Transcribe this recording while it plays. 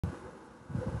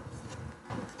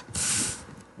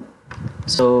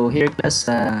So here class,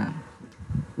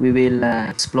 we will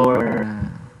explore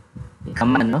the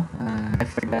command, no?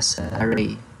 Referred as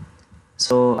array.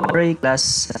 So array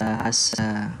class has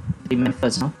three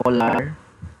methods, no? Polar,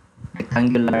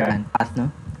 rectangular, and path,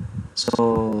 no?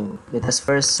 So let us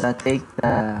first take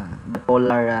the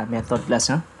polar method class,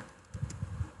 no?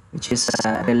 Which is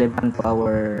relevant to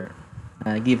our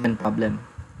given problem.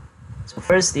 So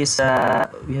first is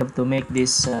we have to make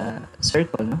this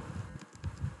circle, no?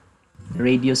 The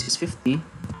radius is 50.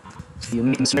 So you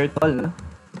make a circle, no?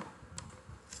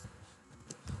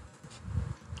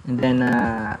 And then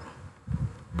an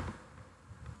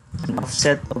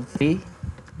offset of 3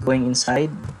 going inside,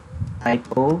 type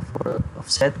O for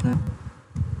offset, no?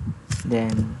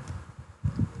 Then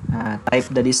type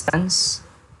the distance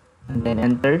and then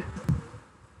enter.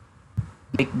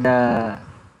 Click the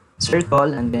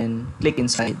circle and then click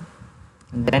inside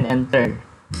and then enter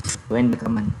to end the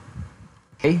command.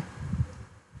 Okay,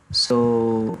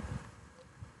 so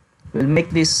we'll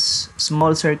make this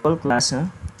small circle class, huh?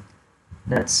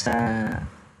 That's a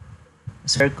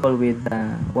circle with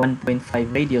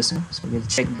 1.5 radius, huh? So we'll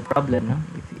check the problem, no?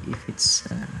 If it's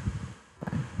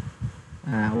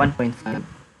 1.5.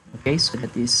 Okay, so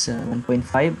that is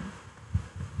 1.5.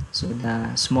 So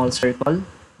the small circle.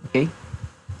 Okay,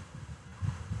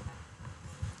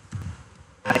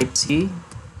 type C,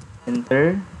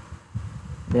 enter,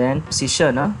 then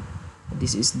position, no?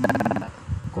 This is the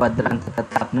quadrant at the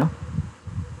top, no?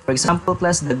 For example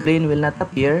class, the green will not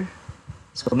appear,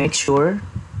 so make sure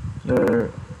your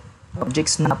object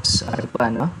snaps are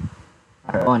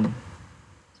on.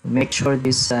 So make sure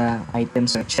these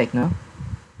items are checked, no?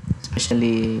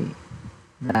 Especially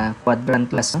the quadrant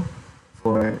class, no?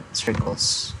 For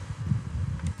circles.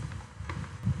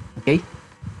 Okay,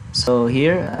 so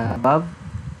here above,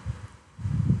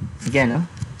 again, no?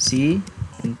 C,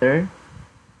 enter,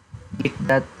 click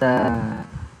that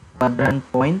quadrant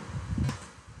point,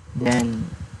 then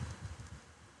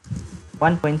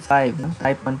 1.5, no?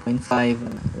 Type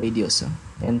 1.5 radius, no?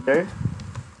 Enter.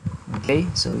 Okay,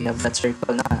 so we have that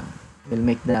circle na. We'll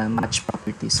make the match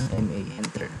properties, no? MA,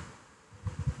 enter.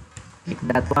 Click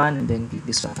that one and then click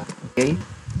this one. Okay,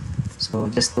 so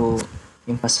just to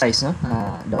emphasize, no?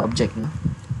 The object, no?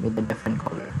 With a different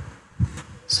color.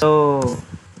 So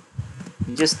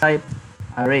you just type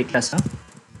array class, no?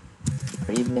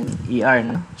 Or even ER,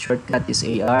 no? Shortcut is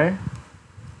AR,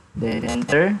 then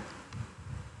enter.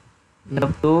 You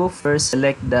have to first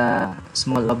select the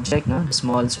small object, no? The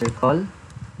small circle,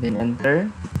 then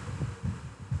enter.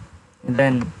 And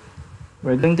then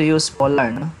we're going to use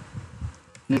polar, no?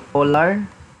 Click polar,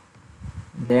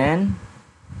 then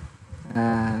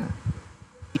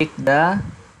click the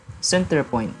center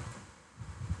point.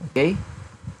 Okay,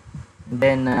 and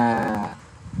then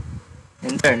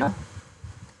enter, no?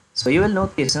 So you will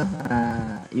notice, no?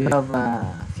 You have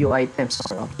a few items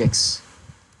or objects.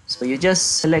 So you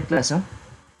just select class, no?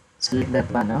 Select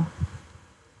that one, no?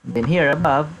 Then here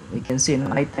above, we can see,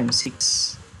 no? Item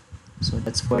 6. So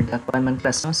that's for the command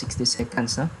class, no? 60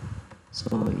 seconds, no? So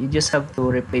you just have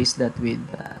to replace that with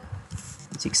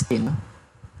 16, no?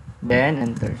 Then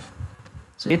enter.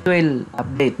 So it will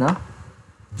update, no?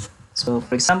 So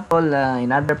for example,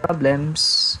 in other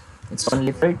problems, it's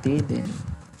only 30, then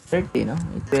 30, no?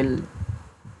 It will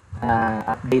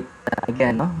update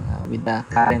again, no? With the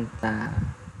current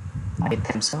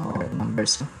items, no? Or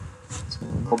numbers, no? So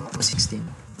go back to 16.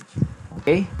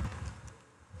 Okay,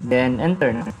 then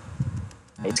enter, no?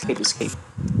 Escape.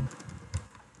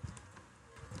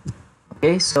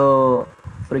 Okay, so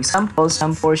for example,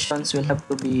 some portions will have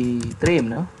to be trimmed,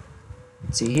 no?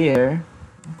 See here,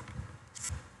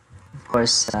 of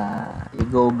course, you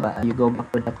go back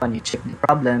to the one, you check the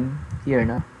problem here,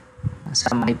 no?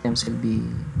 Some items will be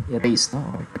erased, no?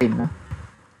 Or trimmed, no?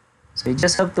 So you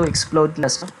just have to explode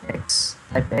class, no? X,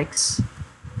 type X,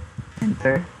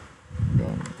 enter,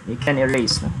 then you can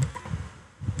erase, no?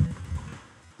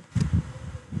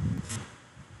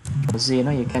 So you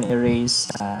know, you can erase,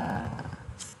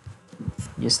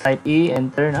 just type E,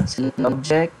 enter, no? Select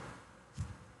object,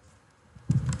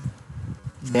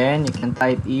 then you can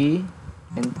type E,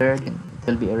 enter, then it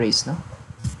will be erased, no?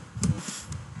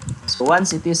 So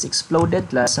once it is exploded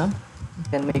class, no? You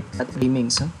can make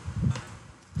trimmings, no?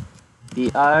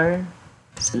 PR,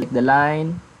 select the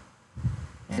line,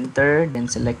 enter, then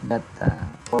select that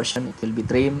portion, it will be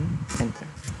trimmed, enter.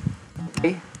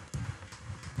 Okay,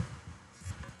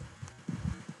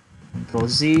 Control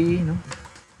Z, no?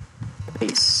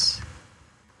 Erase.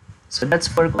 So that's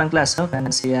for one class, no? Kana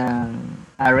siyang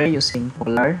array using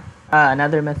polar.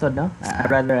 Another method, no?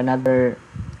 Rather another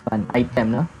one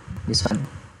item, no? This one.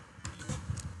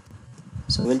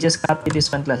 So So we'll just copy this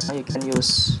one class. You can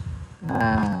use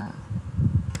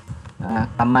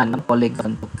command ng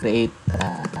polygon to create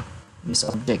this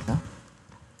object. No?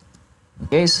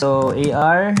 Okay, so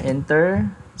AR, enter,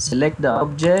 select the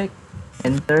object,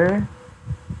 enter,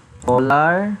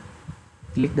 polar,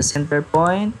 click the center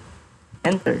point,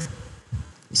 enter,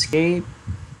 escape,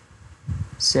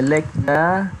 select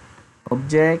the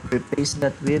object, replace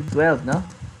that with 12, no?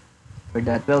 For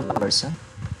the 12 hours. Huh?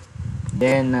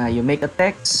 Then you make a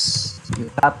text, you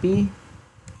copy,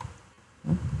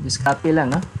 just copy lang,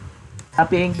 no?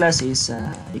 Copying class is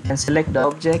you can select the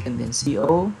object and then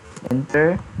CO,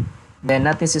 enter. Then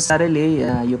not necessarily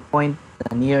you point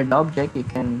near the object, you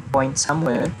can point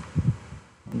somewhere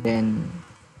and then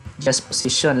just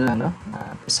position lang, no?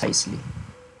 Precisely.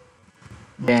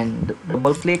 Then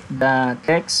double click the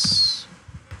text,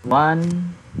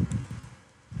 1,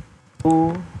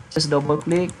 2, just double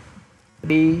click,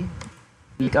 3,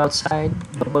 click outside,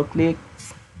 double click,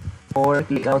 4,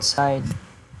 click outside,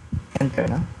 enter,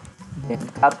 no? Then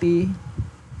copy,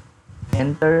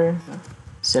 enter,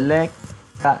 select,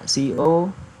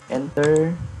 CO,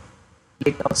 enter,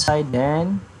 click outside,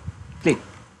 then click.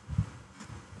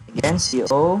 Again,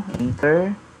 CO,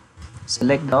 enter,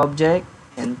 select the object,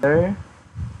 enter.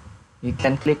 You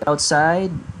can click outside,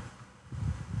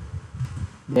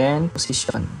 then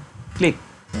position, click,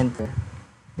 enter.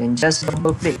 Then just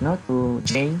double click, no, to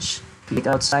change. Click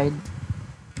outside,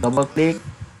 double click,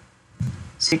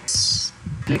 6,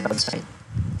 click outside,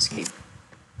 escape.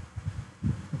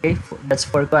 Okay, that's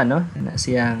for ko, no?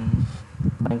 Siyang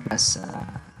class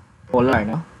polar,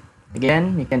 no?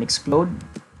 Again, you can explode,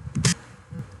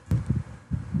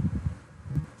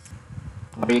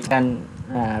 or you can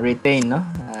retain, no?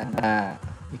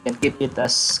 You can keep it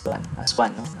as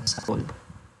one, no? As a whole.